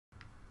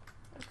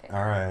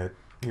Alright.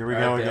 Here we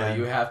go again.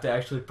 You have to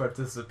actually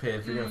participate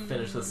if you're gonna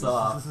finish this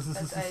off.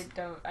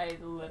 But I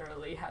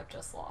literally have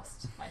just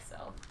lost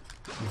myself.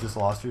 You just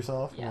lost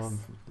yourself? Yes.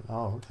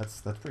 Oh,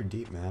 that's pretty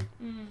deep, man.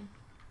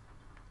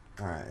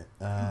 Alright.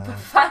 But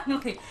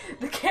finally,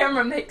 the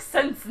camera makes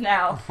sense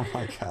now. Oh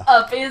my god.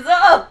 Up is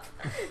up!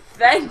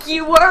 Thank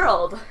you,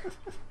 world!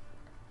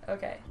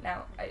 Okay,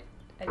 now, I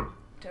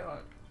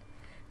don't...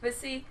 But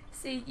see,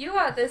 you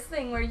got this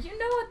thing where you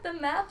know what the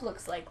map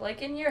looks like.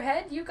 Like, in your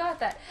head, you got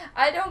that.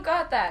 I don't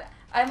got that.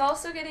 I'm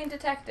also getting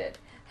detected.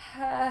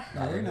 No,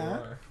 you're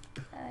not.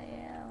 I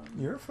am.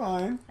 You're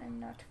fine. I'm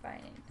not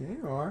fine. Yeah,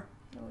 you are.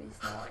 No, he's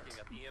not.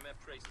 Picking up EMF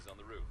traces on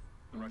the roof.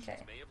 The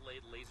Russians may have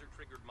laid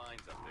laser-triggered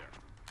mines up there.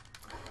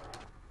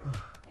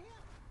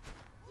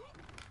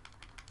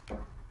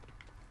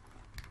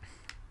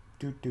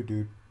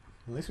 Dude.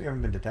 At least we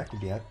haven't been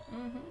detected yet.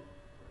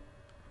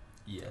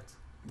 Yet.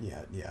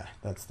 Yeah.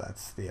 That's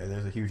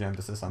there's a huge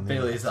emphasis on the.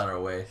 Bailey's on her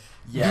way.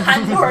 Yeah.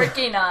 I'm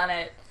working on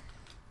it.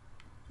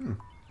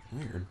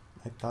 Weird.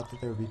 I thought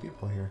that there would be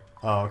people here.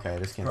 Oh, okay. I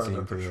just can't see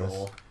them through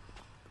this.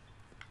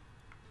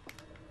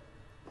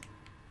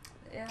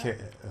 Yeah. Okay,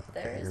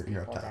 There is you're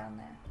people up top. down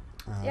there.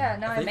 Yeah,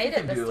 no, I made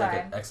it this you can do time.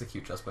 like an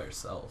execute just by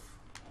yourself.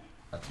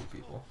 Not 2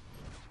 people.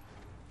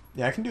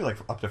 Yeah, I can do like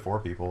up to 4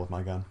 people with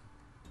my gun.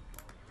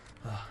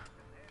 Alright.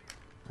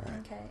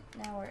 Okay,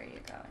 now where are you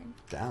going?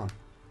 Down.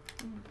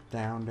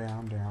 Down.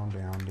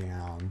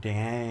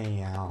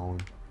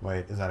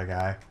 Wait, is that a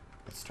guy?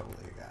 It's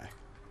totally a guy.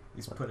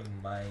 He's putting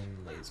mine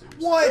lasers.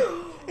 What?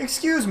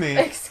 Excuse me.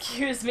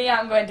 Excuse me,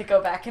 I'm going to go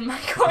back in my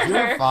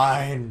corner. You're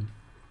fine.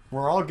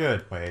 We're all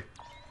good. Wait.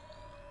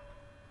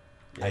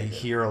 Yeah, I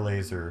hear a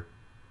laser.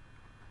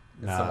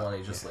 It's the one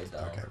he just laid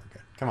down. Okay, we're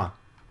good. Come on.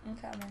 I'm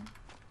coming.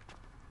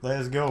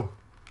 Let's go.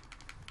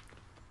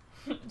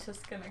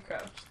 Just gonna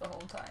crouch the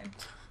whole time.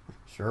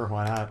 Sure,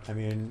 why not? I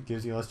mean, it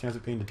gives you less chance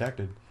of being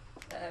detected.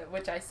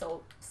 Which I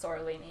so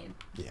sorely need.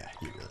 Yeah,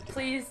 you really do.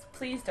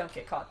 Please don't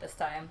get caught this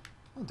time.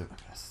 I'll do my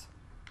best.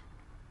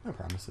 No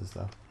promises,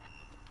 though.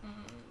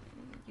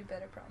 You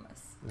better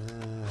promise.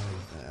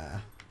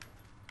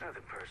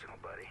 Nothing personal,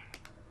 buddy.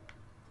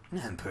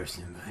 Nothing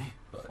personal, buddy.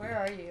 Where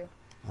are you?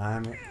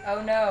 I'm...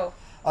 Oh no.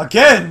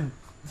 Again!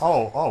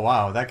 Oh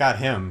wow, that got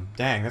him.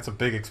 Dang, that's a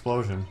big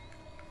explosion.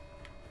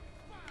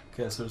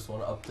 Okay, so there's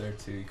one up there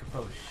too. You could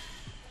probably.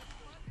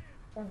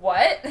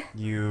 What?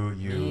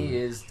 He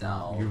is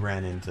down. You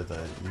ran into the.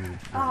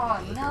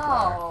 Oh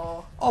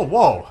no. Oh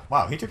whoa!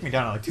 Wow, he took me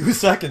down in like 2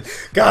 seconds.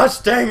 Gosh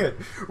dang it!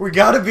 We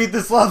gotta beat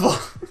this level.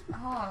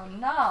 Oh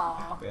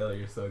no. Bailey,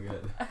 you're so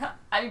good.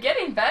 I'm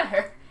getting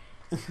better.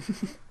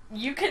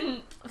 You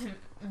can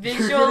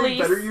visually. You're getting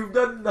better. You've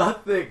done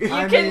nothing.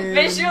 You can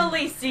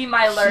visually see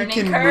my learning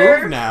she can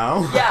curve. move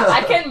now. Yeah,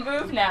 I can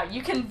move now.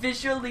 You can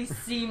visually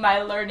see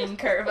my learning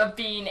curve of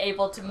being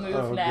able to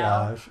move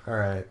now. Oh gosh! All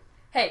right.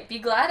 Hey, be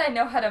glad I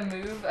know how to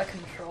move a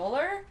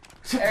controller.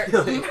 Or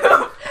Really? move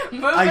a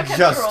controller. I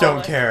just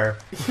don't care.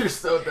 You're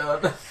so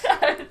done.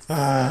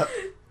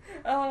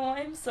 Oh,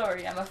 I'm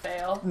sorry. I'm a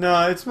fail.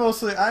 No, it's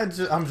mostly I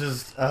just want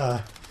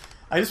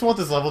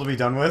this level to be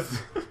done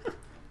with.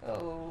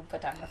 Oh,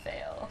 but I'm a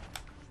fail.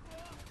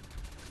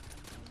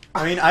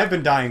 I mean, I've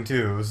been dying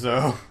too,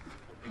 so.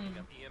 Picking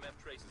up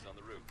EMF traces on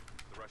the roof.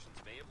 The Russians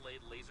may have laid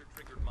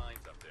laser-triggered mines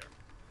up there.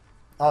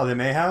 Oh, they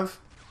may have.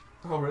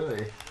 Oh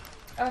really?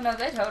 Oh no,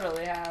 they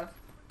totally have.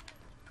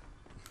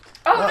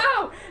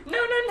 Oh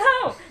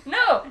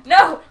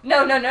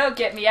no!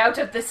 Get me out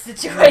of this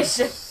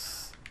situation.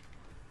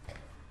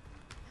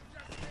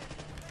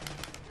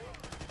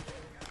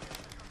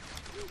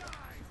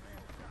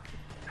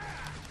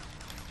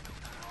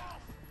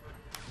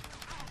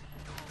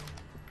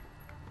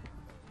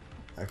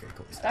 Okay,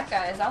 cool. That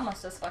guy is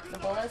almost as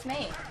flexible as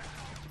me.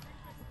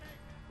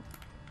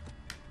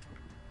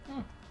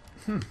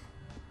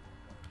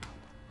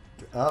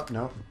 Oh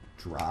no,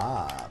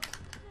 drop.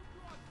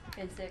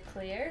 Is it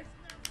clear?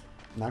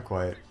 Not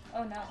quite.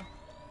 Oh no.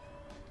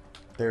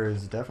 There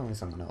is definitely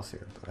someone else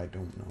here, but I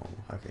don't know.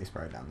 Okay, he's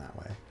probably down that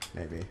way.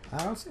 Maybe.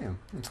 I don't see him.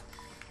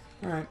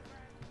 Alright.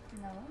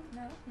 No.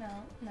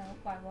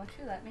 Why won't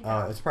you let me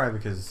go? It's probably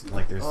because,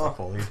 like, there's the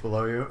police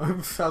below you.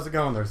 How's it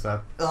going there,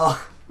 Seth?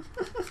 Oh.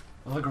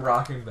 I'm like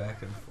rocking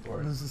back and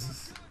forth.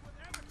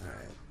 Alright,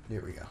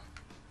 here we go.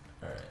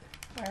 Alright.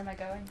 Where am I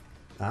going?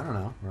 I don't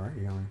know. Where are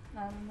you going?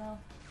 I don't know.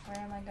 Where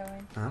am I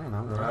going? I don't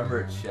know.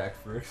 Remember,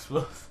 check for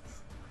explosives.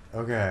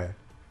 Okay.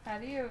 How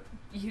do you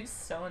use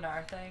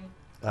sonar thing?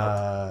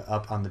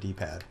 Up on the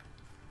D-pad.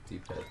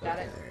 D-pad. Got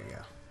it. There you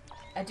go.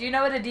 I do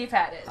know what a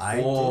D-pad is. I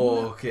didn't.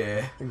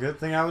 Okay. Good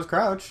thing I was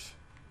crouched.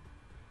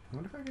 I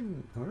wonder if I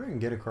can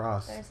get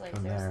across. There's lasers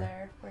from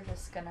there. We're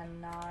just gonna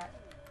not.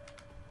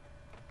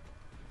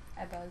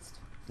 I buzzed.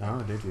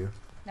 Oh, did you?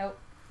 Nope.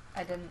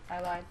 I didn't.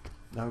 I lied.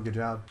 No, good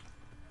job.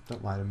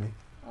 Don't lie to me.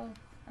 Oh,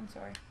 I'm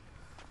sorry.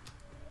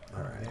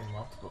 Alright.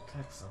 Multiple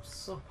texts. I'm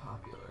so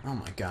popular. Oh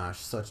my gosh,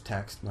 such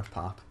text, much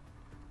pop.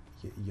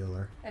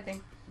 Euler. I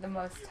think the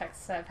most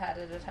texts I've had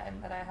at a time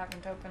that I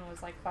haven't opened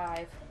was like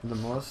 5. The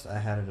most I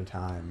had at a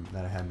time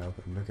that I hadn't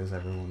opened because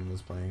everyone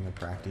was playing a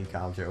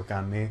practical joke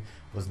on me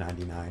was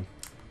 99.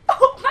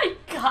 Oh my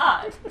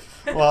god!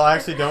 Well, I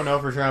actually don't know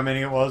for sure how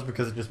many it was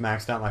because it just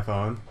maxed out my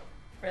phone.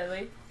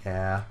 Really?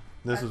 Yeah.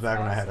 This was That's back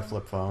when I had a awesome.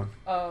 flip phone.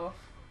 Oh.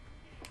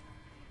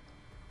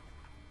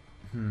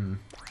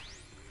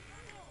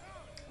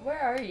 Where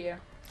are you?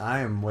 I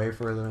am way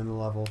further in the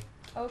level.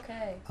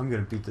 Okay. I'm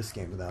gonna beat this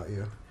game without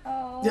you.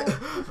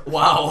 Oh.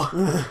 Wow.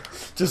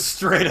 Just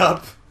straight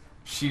up.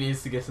 She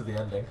needs to get to the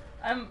ending.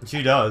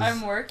 She does.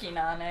 I'm working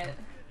on it.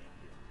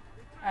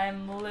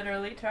 I'm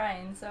literally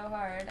trying so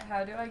hard.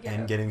 How do I get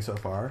And it? getting so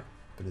far,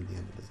 but in the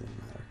end it doesn't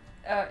even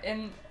matter.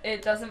 And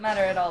it doesn't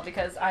matter at all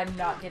because I'm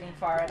not getting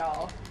far at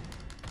all.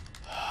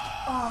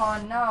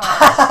 Oh no.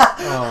 Oh,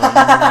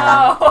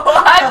 No,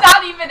 I'm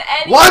not even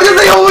anywhere. Why do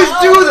they always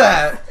close. do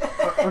that?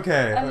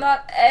 Okay. I'm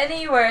not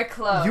anywhere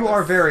close. You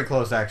are very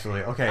close,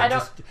 actually. Okay, I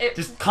don't-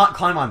 just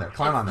climb on there.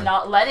 Climb on It's there.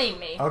 not letting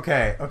me.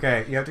 Okay,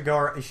 okay. You have to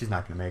go. She's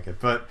not gonna make it,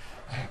 but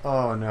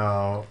oh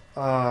no.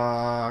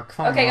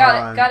 Come on. Okay,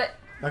 got it.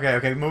 Okay,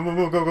 okay.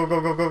 Move.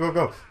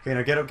 Go. Okay,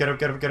 now get up.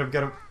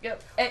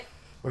 Yep. Hey.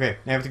 Okay,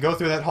 now you have to go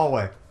through that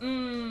hallway.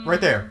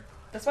 Right there.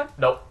 This one?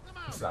 Nope.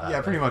 It's not Yeah,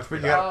 happening. pretty much. But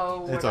you got.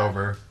 Oh, we're It's done.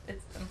 over.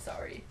 I'm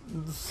sorry.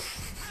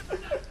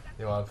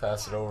 You want to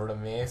pass it over to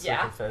me so Yeah.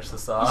 I can finish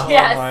this off?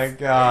 Yes. Oh my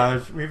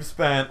gosh, we've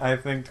spent I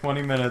think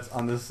 20 minutes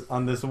on this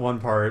one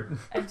part.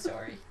 I'm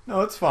sorry.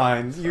 No, it's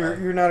fine. You're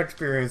fine. you're not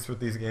experienced with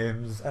these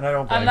games, and I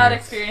don't. Blame I'm not you.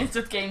 experienced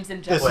with games in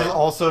This general. is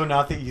also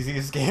not the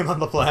easiest game on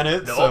the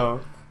planet, Nope.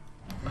 so.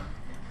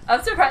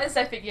 I'm surprised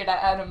I figured out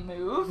how to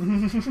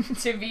move,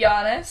 to be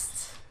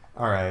honest.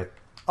 All right.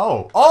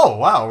 Oh,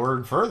 wow,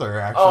 we're further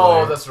actually.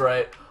 Oh, that's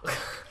right.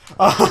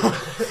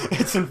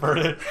 It's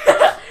inverted.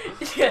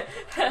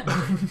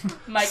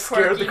 My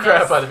Scared the quirkiness.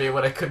 crap out of me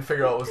when I couldn't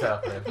figure out what was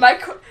happening.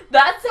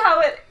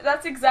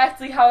 That's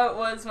exactly how it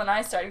was when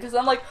I started. Because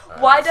I'm like,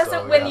 why doesn't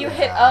so when yeah. you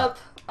hit up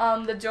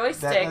on the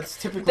joystick,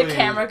 That's typically the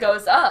camera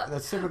goes up?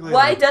 That's typically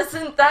Why like,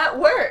 doesn't that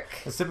work?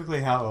 That's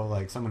typically how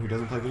like someone who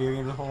doesn't play video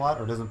games a whole lot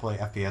or doesn't play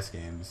FPS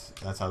games.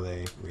 That's how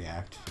they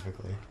react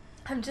typically.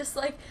 I'm just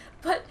like,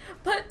 but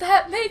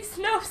that makes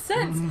no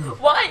sense.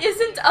 Why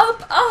isn't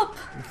up?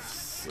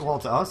 Well,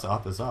 to us,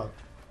 up is up.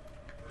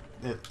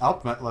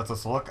 Up lets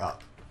us look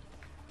up,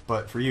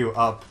 but for you,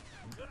 up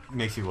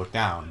makes you look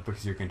down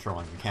because you're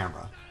controlling the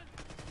camera.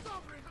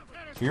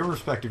 From your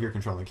perspective, you're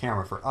controlling the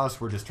camera. For us,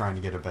 we're just trying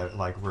to get a bit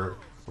like we're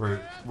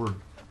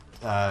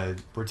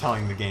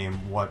telling the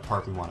game what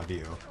part we want to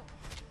view.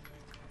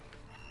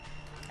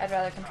 I'd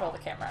rather control the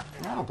camera.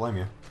 I don't blame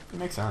you. It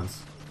makes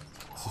sense.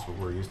 It's just what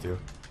we're used to.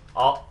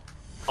 Oh.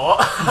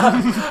 Like,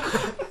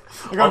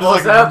 I'm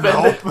Almost just like,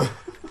 happened. nope.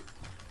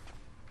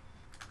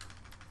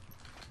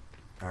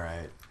 All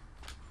right.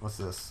 What's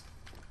this?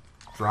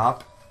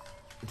 Drop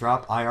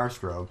IR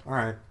strobe. All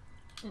right.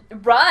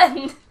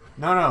 Run!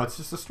 No, it's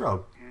just a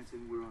strobe.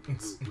 The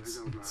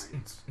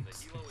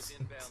helo is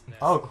inbound now.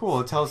 Oh,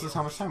 cool. It tells us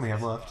how much time we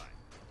have left.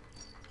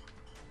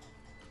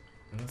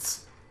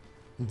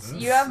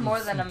 You have more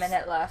than a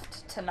minute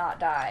left to not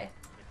die.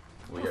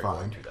 We We're are fine.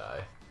 going to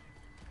die.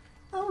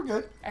 Oh, we're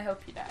good. I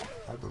hope you die.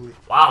 I believe.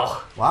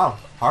 Wow. Wow,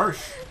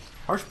 harsh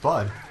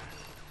bud.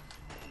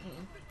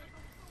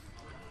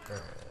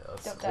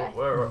 Let's Don't die.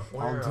 Where I'll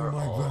do are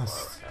my all of our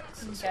best.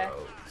 access Okay.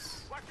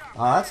 roads?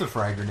 That's a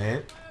frag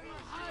grenade.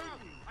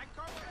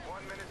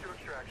 1 minute to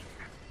extraction.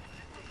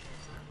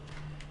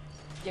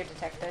 You're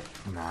detected.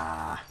 Nah,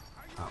 I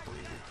don't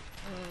believe you.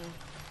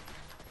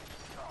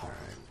 All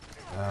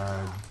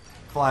right.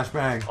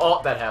 Flashbang.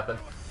 Oh, that happened.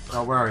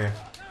 Oh, where are you?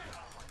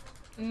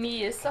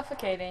 Me is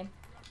suffocating.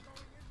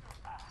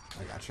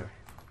 I gotcha.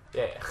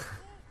 Yeah.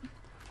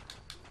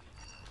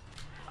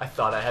 I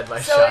thought I had my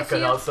So if shotgun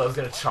you- out, so I was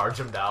gonna charge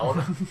him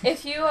down.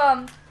 If you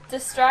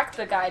distract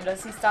the guy,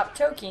 does he stop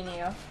choking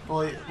you?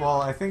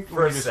 Well, I think For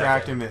when a you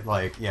distract second. him,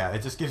 it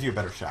just gives you a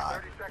better shot.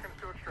 30 seconds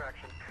to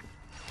extraction.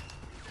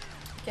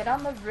 Get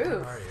on the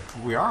roof. Where are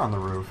you? We are on the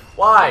roof.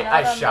 Why? You're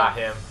not I on shot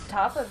the him.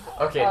 Top of.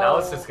 Okay, now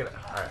it's Oh. just gonna.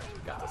 Alright,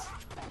 got this.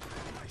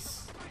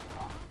 Nice.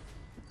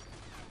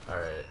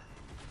 Alright.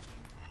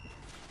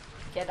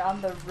 Get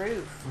on the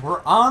roof.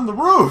 We're on the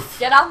roof.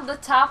 Get on the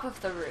top of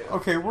the roof.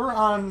 Okay, we're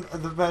on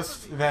the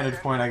best vantage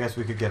point I guess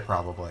we could get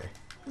probably.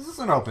 This is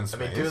an open I space.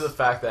 mean, due to the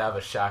fact that I have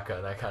a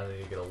shotgun, I kind of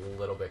need to get a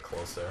little bit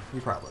closer.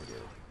 You probably do.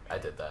 I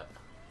did that.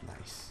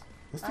 Nice.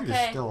 This dude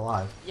Okay. is still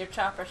alive. Your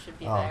chopper should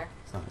be Oh, there.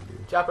 it's not a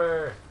dude.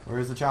 Chopper! Where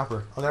is the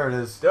chopper? Oh, there it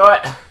is. Do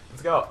it!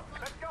 Let's go.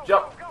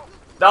 Jump!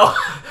 No!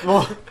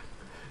 Oh.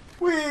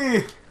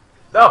 Whee!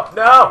 No!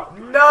 No!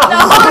 No!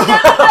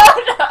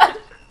 No.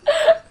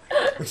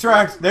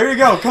 Extract. There you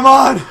go. Come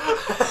on.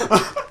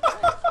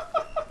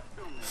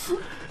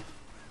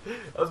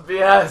 That was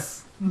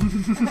BS.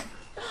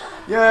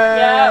 Yay!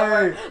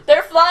 Yeah,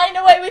 they're flying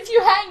away with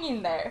you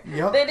hanging there.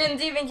 Yep. They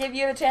didn't even give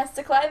you a chance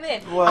to climb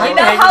in. Well, you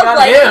know hanging how on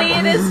likely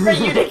him. it is for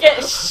you to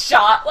get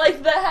shot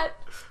like that?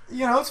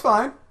 You know, it's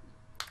fine.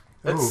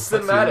 That's Ooh,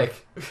 cinematic.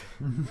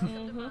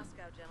 Mm-hmm.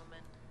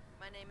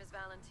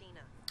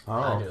 Oh.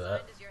 I do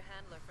that. As your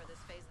handler for this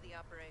phase of the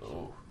operation.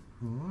 Oh,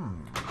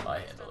 Hmm. my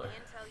handler.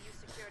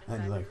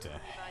 I'd like to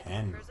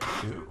handle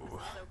too.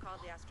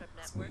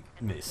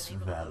 Miss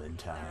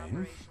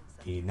Valentine.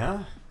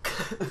 Ina?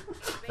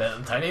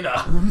 Valentinina.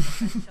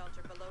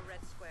 Shelter below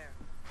Red Square,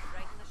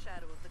 right in the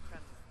shadow of the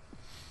Kremlin.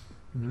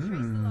 We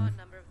traced the lot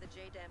number of the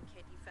JDAM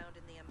kit you found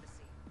in the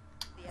embassy.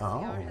 The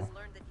SCR has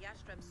learned that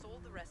Yashtrev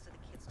sold the rest of the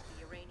kits to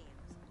the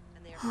Iranians,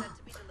 and they are set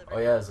to be delivered. Oh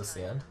yeah, is this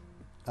the end?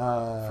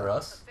 For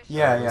us?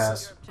 Yeah, Is yeah.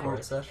 this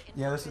recording session?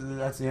 Yeah,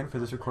 that's the end for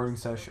this recording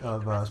session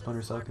of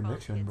Splinter Cell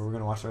Conviction, but we're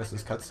going to watch the rest of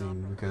this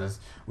cutscene because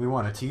we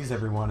want to tease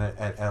everyone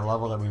at a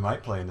level that we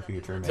might play in the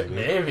future, maybe.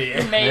 Maybe.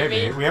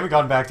 Maybe. We haven't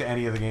gone back to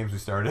any of the games we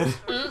started.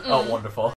 Oh, wonderful.